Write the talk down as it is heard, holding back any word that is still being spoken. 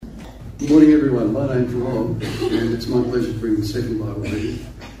Good morning, everyone. My name's Rob, and it's my pleasure to bring the second Bible reading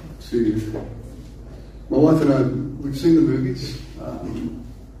to you. My wife and I, we've seen the movies,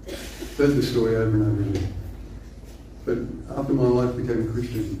 heard the story over and over again. But after my wife became a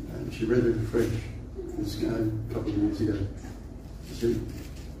Christian, and she read it afresh, a couple of years ago, she said,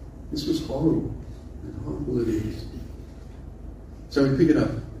 "This was horrible, and horrible it is." So we pick it up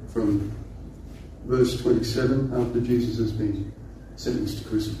from verse 27, after Jesus has been sentenced to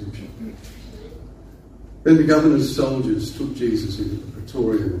crucifixion. Then the governor's soldiers took Jesus into the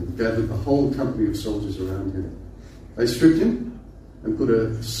praetorium and gathered the whole company of soldiers around him. They stripped him and put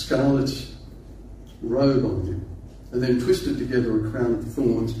a scarlet robe on him, and then twisted together a crown of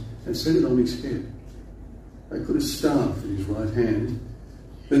thorns and set it on his head. They put a staff in his right hand.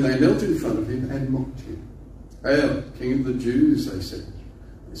 Then they knelt in front of him and mocked him. "Hail, King of the Jews," they said.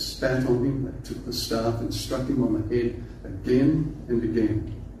 They spat on him, they took the staff and struck him on the head again and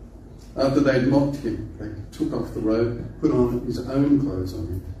again. After they'd mocked him, they took off the robe, put on his own clothes on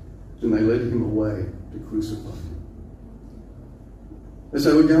him, and they led him away to crucify him. As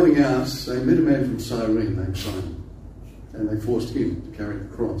they were going out, they met a man from Cyrene named Simon, and they forced him to carry the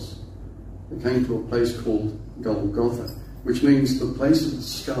cross. They came to a place called Golgotha, which means the place of the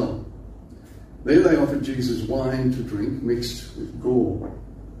skull. There they offered Jesus wine to drink mixed with gall,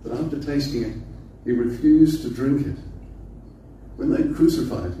 but after tasting it, he refused to drink it. When they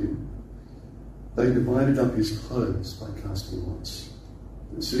crucified him, they divided up his clothes by casting lots.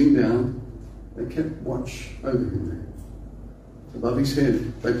 And sitting down, they kept watch over him there. Above his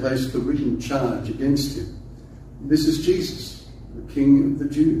head, they placed the written charge against him. "This is Jesus, the King of the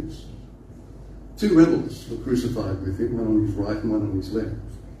Jews." 2 rebels were crucified with him, one on his right and one on his left.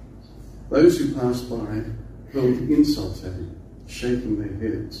 Those who passed by hurled insults at him, shaking their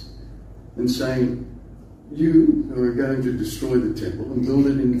heads and saying, "You who are going to destroy the temple and build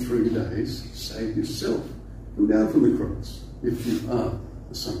it in 3 days, save yourself. Come down from the cross if you are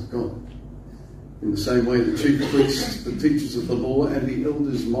the Son of God." In the same way, the chief priests, the teachers of the law, and the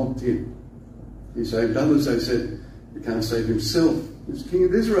elders mocked him. He saved others, they said. "He can't save himself. He's King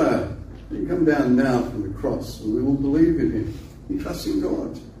of Israel. He can come down now from the cross and we will believe in him. He trusts in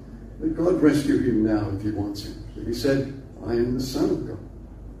God. Let God rescue him now if he wants him." But he said, "I am the Son of God."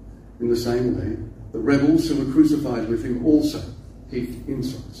 In the same way, the rebels who were crucified with him also heaped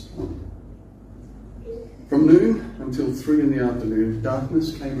insults on him. From noon until 3 in the afternoon,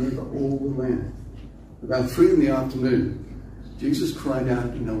 darkness came over all the land. About 3 in the afternoon, Jesus cried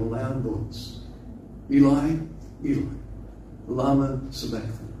out in a loud voice, "Eli, Eli, lama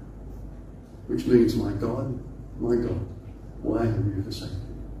sabachthani," which means, my God, why have you forsaken me?"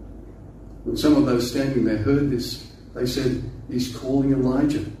 When some of those standing there heard this, they said, "He's calling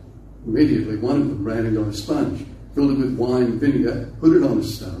Elijah." Immediately one of them ran and got a sponge, filled it with wine and vinegar, put it on a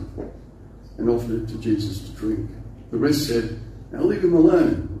stone, and offered it to Jesus to drink. The rest said, "Now leave him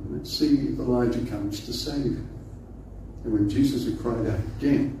alone. Let's see if Elijah comes to save him." And when Jesus had cried out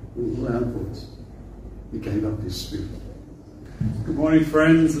again in a loud voice, he gave up his spirit. Good morning,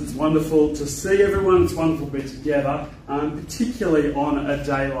 friends. It's wonderful to see everyone. It's wonderful to be together, particularly on a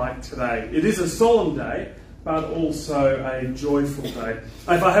day like today. It is a solemn day, but also a joyful day.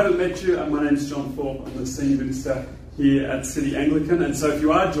 If I haven't met you, my name's John Thorpe. I'm the Senior Minister here at City Anglican, and so if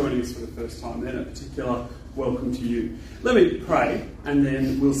you are joining us for the first time, then a particular welcome to you. Let me pray, and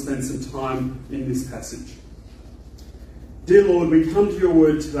then we'll spend some time in this passage. Dear Lord, we come to your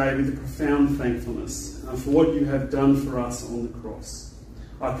word today with a profound thankfulness for what you have done for us on the cross.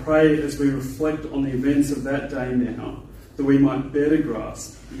 I pray as we reflect on the events of that day now, that we might better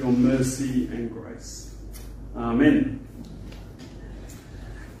grasp your mercy and grace. Amen.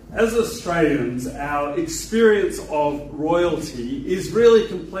 As Australians, our experience of royalty is really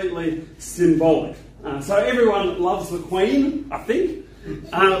completely symbolic. So everyone loves the Queen, I think.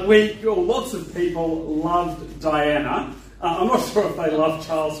 Lots of people loved Diana. I'm not sure if they loved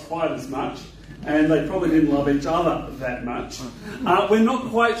Charles quite as much, and they probably didn't love each other that much. We're not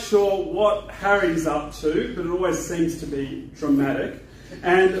quite sure what Harry's up to, but it always seems to be dramatic.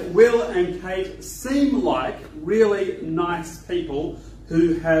 And Will and Kate seem like really nice people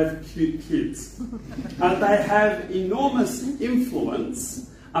who have cute kids. They have enormous influence,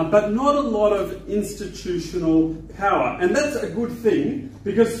 but not a lot of institutional power. And that's a good thing,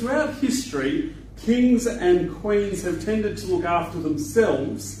 because throughout history, kings and queens have tended to look after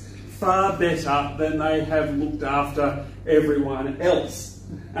themselves far better than they have looked after everyone else.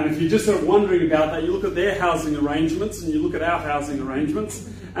 And if you're just sort of wondering about that, you look at their housing arrangements and you look at our housing arrangements,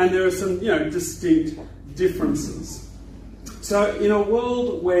 and there are some, distinct differences. So in a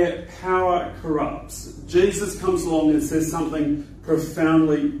world where power corrupts, Jesus comes along and says something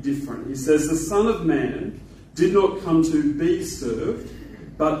profoundly different. He says, the Son of Man did not come to be served,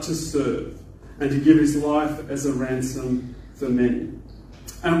 but to serve, and to give his life as a ransom for many.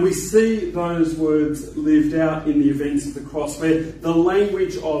 And we see those words lived out in the events of the cross, where the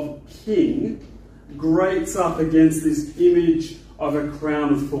language of king grates up against this image of a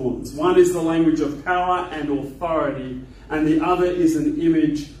crown of thorns. One is the language of power and authority, and the other is an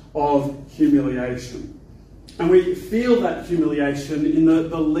image of humiliation. And we feel that humiliation in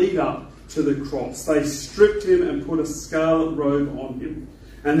the lead up to the cross. They stripped him and put a scarlet robe on him,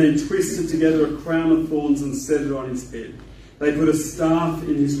 and then twisted together a crown of thorns and set it on his head. They put a staff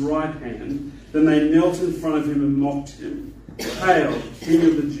in his right hand, then they knelt in front of him and mocked him. "Hail, King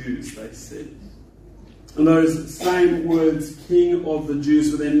of the Jews," they said. And those same words, King of the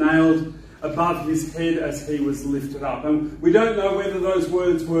Jews, were then nailed above his head as he was lifted up. And we don't know whether those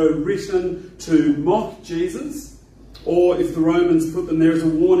words were written to mock Jesus, or if the Romans put them there as a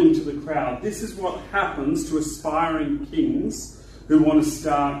warning to the crowd. This is what happens to aspiring kings who want to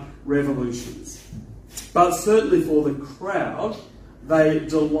start revolutions. But certainly for the crowd, they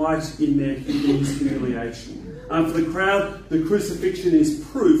delight in their king's humiliation. For the crowd, the crucifixion is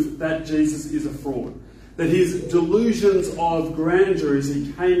proof that Jesus is a fraud. That his delusions of grandeur as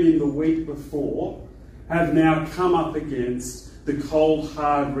he came in the week before have now come up against the cold,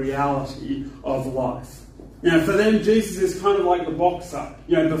 hard reality of life. For them, Jesus is kind of like the boxer,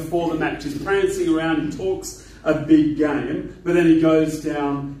 before the match. He's prancing around, he talks a big game, but then he goes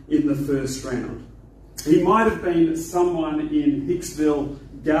down in the first round. He might have been someone in Hicksville,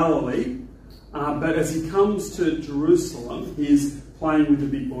 Galilee, but as he comes to Jerusalem, he's playing with the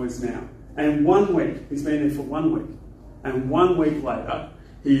big boys now. And 1 week, he's been there for 1 week, and 1 week later,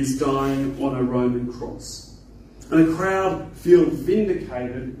 he's dying on a Roman cross. And the crowd feel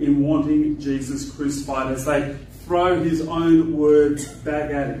vindicated in wanting Jesus crucified as they throw his own words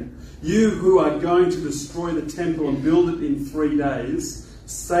back at him. "You who are going to destroy the temple and build it in 3 days,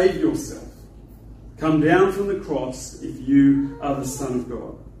 save yourself. Come down from the cross if you are the Son of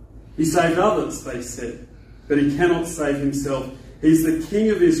God." He saved others, they said, but he cannot save himself. He's the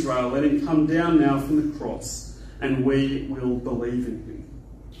King of Israel. Let him come down now from the cross, and we will believe in him.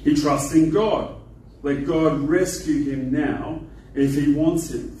 He trusts in God. Let God rescue him now if he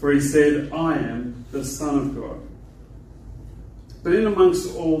wants him. For he said, "I am the Son of God." But in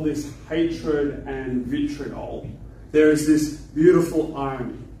amongst all this hatred and vitriol, there is this beautiful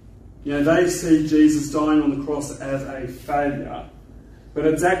irony. They see Jesus dying on the cross as a failure, but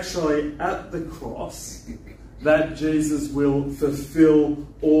it's actually at the cross that Jesus will fulfill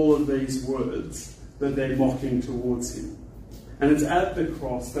all of these words that they're mocking towards him. And it's at the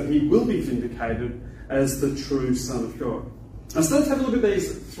cross that he will be vindicated as the true Son of God. Now, so let's have a look at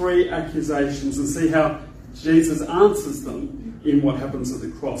these 3 accusations and see how Jesus answers them in what happens at the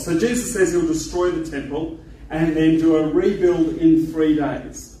cross. So Jesus says he'll destroy the temple and then do a rebuild in 3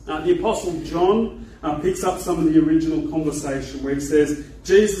 days. The Apostle John picks up some of the original conversation where he says,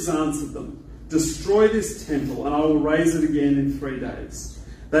 Jesus answered them, "Destroy this temple and I will raise it again in 3 days."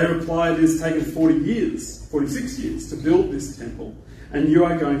 They replied, "It has taken 46 years to build this temple, and you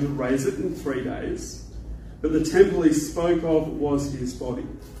are going to raise it in 3 days." But the temple he spoke of was his body.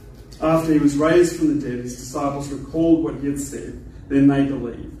 After he was raised from the dead, his disciples recalled what he had said. Then they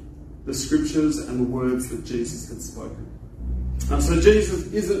believed the scriptures and the words that Jesus had spoken. So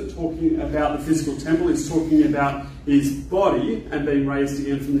Jesus isn't talking about the physical temple, he's talking about his body and being raised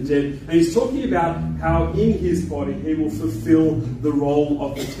again from the dead. And he's talking about how in his body he will fulfill the role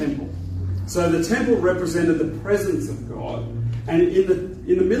of the temple. So the temple represented the presence of God, and in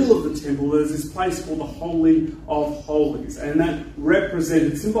the middle of the temple there's this place called the Holy of Holies, and that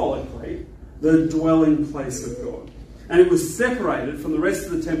represented symbolically the dwelling place of God. And it was separated from the rest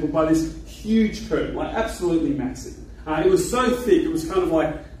of the temple by this huge curtain, like absolutely massive. It was so thick, it was kind of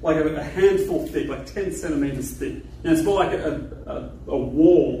like a handful thick, like 10 centimetres thick. And it's more like a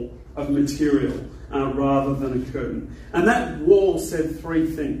wall of material rather than a curtain. And that wall said 3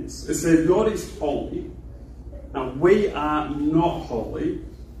 things. It said, God is holy, we are not holy,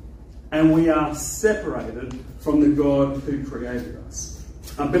 and we are separated from the God who created us.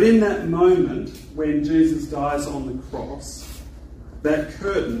 But in that moment, when Jesus dies on the cross, that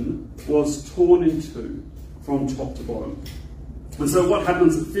curtain was torn in 2 from top to bottom. And so what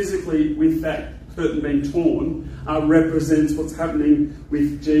happens physically with that curtain being torn represents what's happening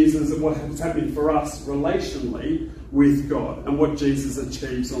with Jesus and what's happening for us relationally with God and what Jesus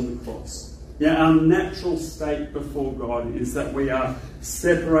achieves on the cross. Our natural state before God is that we are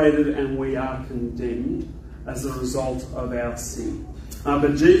separated and we are condemned as a result of our sin.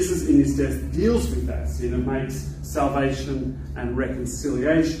 But Jesus, in his death, deals with that sin and makes salvation and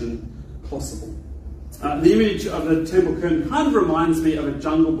reconciliation possible. The image of the temple curtain kind of reminds me of a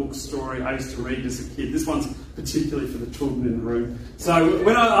Jungle Book story I used to read as a kid. This one's particularly for the children in the room. So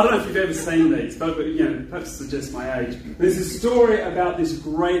when I don't know if you've ever seen these, but perhaps suggest my age. There's a story about this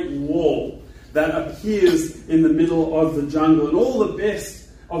great wall that appears in the middle of the jungle, and all the best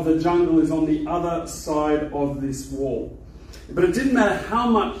of the jungle is on the other side of this wall. But it didn't matter how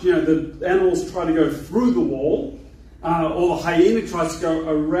much the animals try to go through the wall, or the hyena tries to go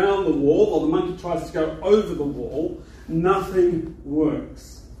around the wall, or the monkey tries to go over the wall, nothing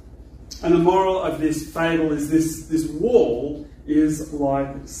works. And the moral of this fable is this wall is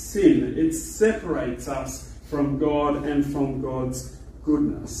like sin. It separates us from God and from God's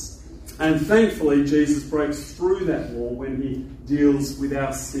goodness. And thankfully, Jesus breaks through that wall when he deals with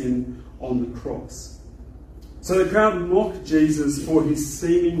our sin on the cross. So the crowd mocked Jesus for his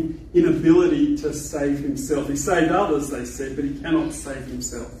seeming inability to save himself. He saved others, they said, but he cannot save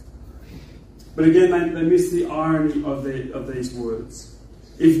himself. But again, they miss the irony of these words.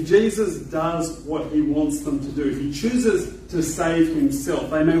 If Jesus does what he wants them to do, if he chooses to save himself,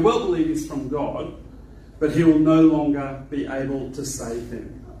 they may well believe he's from God, but he will no longer be able to save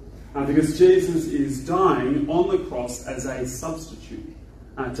them. Because Jesus is dying on the cross as a substitute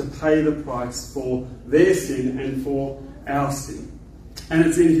to pay the price for their sin and for our sin. And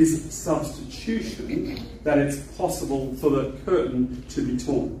it's in his substitution that it's possible for the curtain to be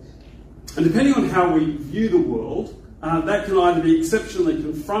torn. And depending on how we view the world, that can either be exceptionally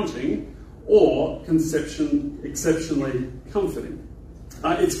confronting or exceptionally comforting.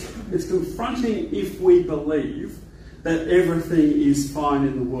 It's confronting if we believe that everything is fine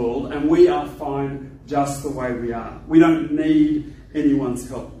in the world and we are fine just the way we are. We don't need anyone's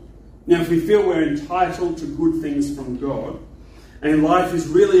help. Now, if we feel we're entitled to good things from God, and life is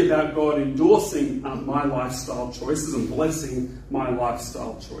really about God endorsing my lifestyle choices and blessing my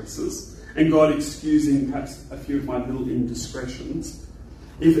lifestyle choices, and God excusing perhaps a few of my little indiscretions,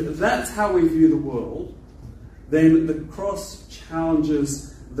 if that's how we view the world, then the cross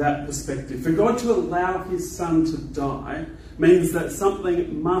challenges that perspective. For God to allow his son to die means that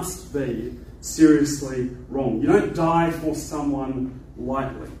something must be seriously wrong. You don't die for someone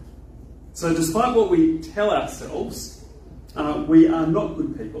lightly. So despite what we tell ourselves, we are not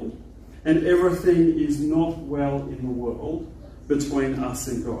good people, and everything is not well in the world between us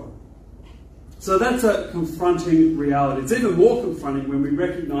and God. So that's a confronting reality. It's even more confronting when we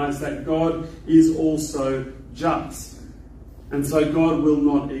recognise that God is also just. And so God will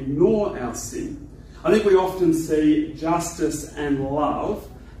not ignore our sin. I think we often see justice and love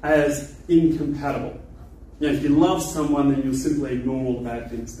as incompatible. If you love someone, then you'll simply ignore all the bad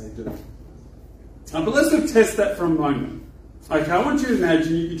things they do. But let's sort of test that for a moment. Okay, I want you to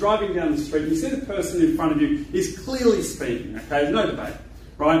imagine you're driving down the street and you see the person in front of you is clearly speeding. Okay, there's no debate,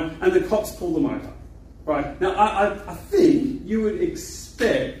 right? And the cops pull them over, right? Now, I think you would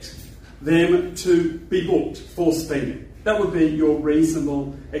expect them to be booked for speeding. That would be your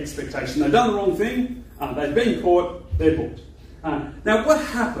reasonable expectation. They've done the wrong thing, they've been caught, they're booked. Now, what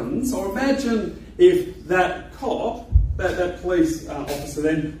happens, or imagine if that cop, that police officer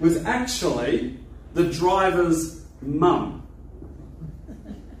then, was actually the driver's mum.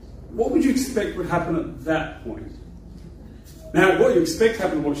 What would you expect would happen at that point? Now, what you expect to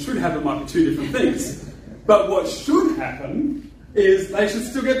happen and what should happen might be two different things. But what should happen is they should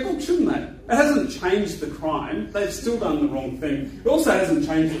still get booked, shouldn't they? It hasn't changed the crime. They've still done the wrong thing. It also hasn't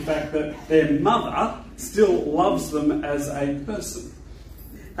changed the fact that their mother still loves them as a person.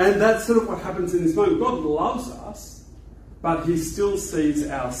 And that's sort of what happens in this moment. God loves us, but he still sees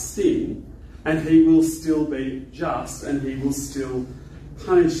our sin, and he will still be just, and he will still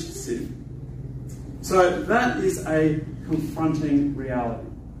punish sin. So that is a confronting reality.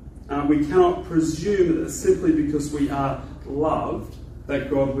 We cannot presume that simply because we are loved that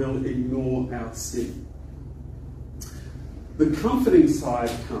God will ignore our sin. The comforting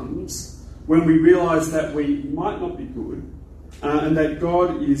side comes when we realise that we might not be good and that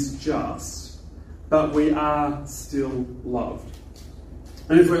God is just, but we are still loved.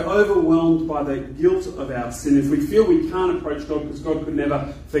 And if we're overwhelmed by the guilt of our sin, if we feel we can't approach God because God could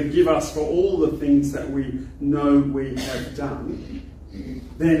never forgive us for all the things that we know we have done,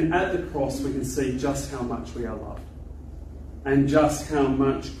 then at the cross we can see just how much we are loved and just how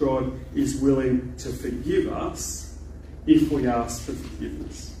much God is willing to forgive us if we ask for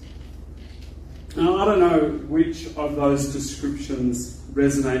forgiveness. Now, I don't know which of those descriptions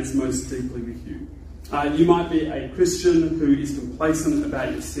resonates most deeply with you. You might be a Christian who is complacent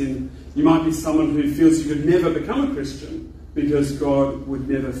about your sin. You might be someone who feels you could never become a Christian because God would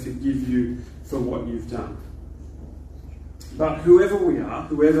never forgive you for what you've done. But whoever we are,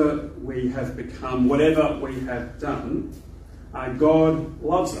 whoever we have become, whatever we have done, God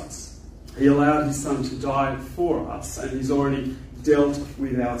loves us. He allowed his Son to die for us, and he's already dealt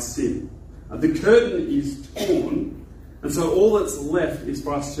with our sin. The curtain is torn, and so all that's left is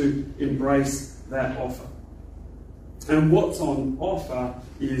for us to embrace that offer. And what's on offer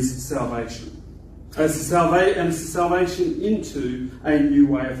is salvation. It's a salvation into a new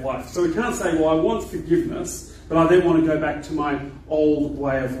way of life. So we can't say, well, I want forgiveness, but I then want to go back to my old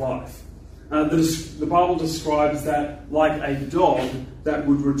way of life. The Bible describes that like a dog that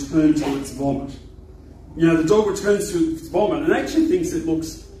would return to its vomit. You know, the dog returns to its vomit and actually thinks it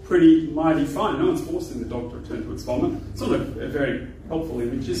looks pretty mighty fine. No one's forcing the dog to return to its vomit. It's not a very helpful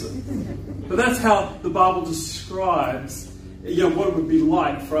image, is it? But that's how the Bible describes, you know, what it would be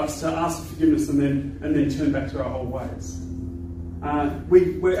like for us to ask for forgiveness and then turn back to our old ways.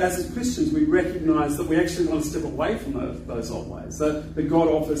 As Christians, we recognise that we actually want to step away from those old ways. That God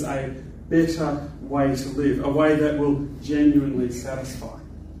offers a better way to live, a way that will genuinely satisfy.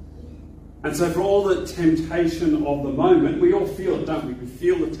 And so for all the temptation of the moment, we all feel it, don't we? We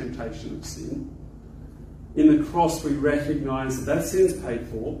feel the temptation of sin. In the cross, we recognise that sin's paid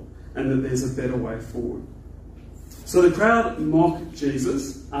for and that there's a better way forward. So the crowd mocked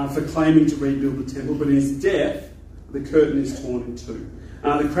Jesus for claiming to rebuild the temple, but in his death, the curtain is torn in two.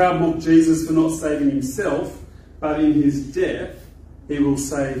 The crowd mocked Jesus for not saving himself, but in his death, he will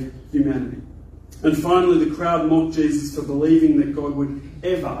save humanity. And finally, the crowd mocked Jesus for believing that God would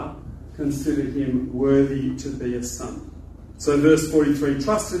ever consider him worthy to be a son. So verse 43,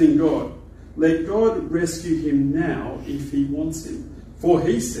 trusted in God. Let God rescue him now if he wants him. For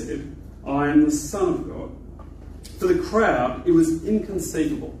he said, I am the Son of God. For the crowd, it was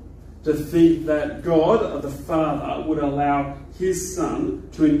inconceivable to think that God, the Father, would allow his Son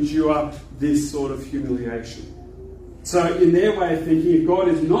to endure this sort of humiliation. So in their way of thinking, if God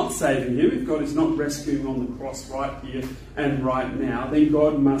is not saving him, if God is not rescuing him on the cross right here and right now, then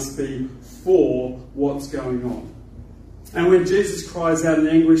God must be for what's going on. And when Jesus cries out in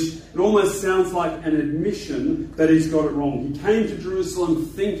anguish, it almost sounds like an admission that he's got it wrong. He came to Jerusalem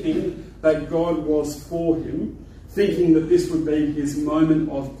thinking that God was for him, thinking that this would be his moment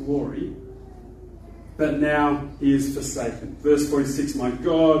of glory, but now he is forsaken. Verse 46, my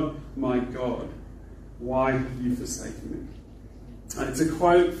God, why have you forsaken me? It's a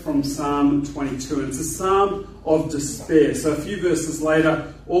quote from Psalm 22, and it's a psalm of despair. So a few verses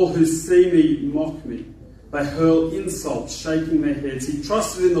later, all who see me mock me. They hurl insults, shaking their heads. He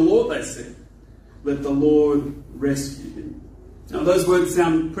trusted in the Lord, they said. Let the Lord rescue him. Now those words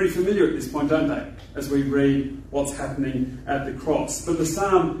sound pretty familiar at this point, don't they? As we read what's happening at the cross. But the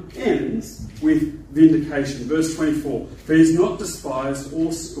psalm ends with vindication. Verse 24, for he has not despised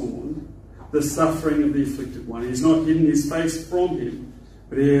or scorned the suffering of the afflicted one. He has not hidden his face from him,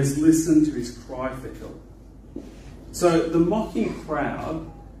 but he has listened to his cry for help. So the mocking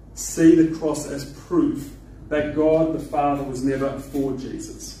crowd see the cross as proof that God the Father was never for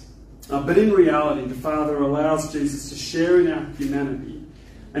Jesus. But in reality, the Father allows Jesus to share in our humanity,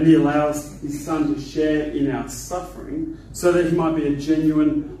 and he allows his Son to share in our suffering so that he might be a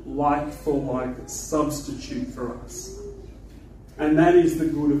genuine like-for-like substitute for us. And that is the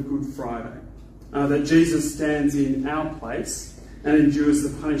good of Good Friday. That Jesus stands in our place and endures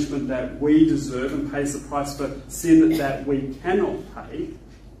the punishment that we deserve and pays the price for sin that we cannot pay,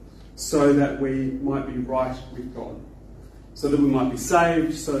 so that we might be right with God, so that we might be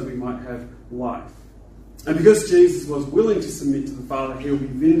saved, so that we might have life. And because Jesus was willing to submit to the Father, he'll be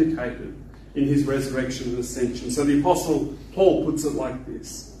vindicated in his resurrection and ascension. So the Apostle Paul puts it like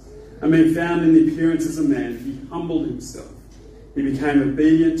this. And being found in the appearance as a man, he humbled himself. He became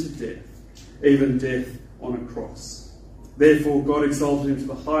obedient to death, even death on a cross. Therefore God exalted him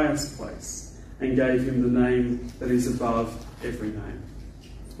to the highest place and gave him the name that is above every name.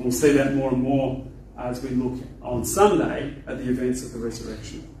 And we'll see that more and more as we look on Sunday at the events of the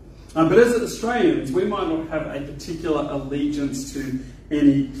resurrection. But as Australians, we might not have a particular allegiance to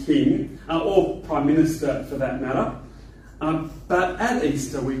any king, or Prime Minister for that matter. But at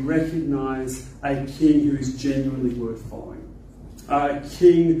Easter, we recognise a king who is genuinely worth following. A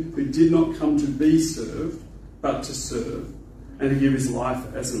king who did not come to be served, but to serve, and to give his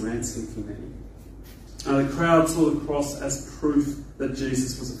life as a ransom for many. The crowd saw the cross as proof that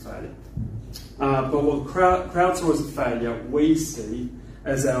Jesus was a failure. But what the crowd saw as a failure, we see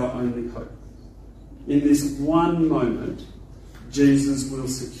as our only hope. In this one moment, Jesus will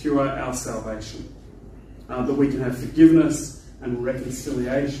secure our salvation, that we can have forgiveness and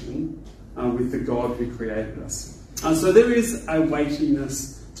reconciliation with the God who created us. So there is a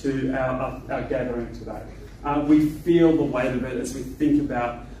weightiness to our gathering today. We feel the weight of it as we think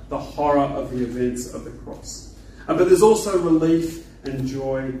about the horror of the events of the cross. But there's also relief and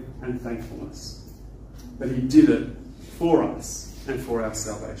joy and thankfulness that he did it for us and for our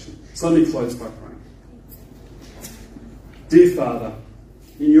salvation. So let me close by praying. Dear Father,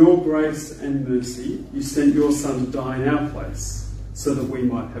 in your grace and mercy, you sent your Son to die in our place so that we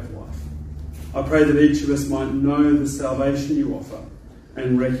might have life. I pray that each of us might know the salvation you offer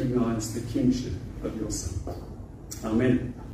and recognise the kingship of your Son. Amen.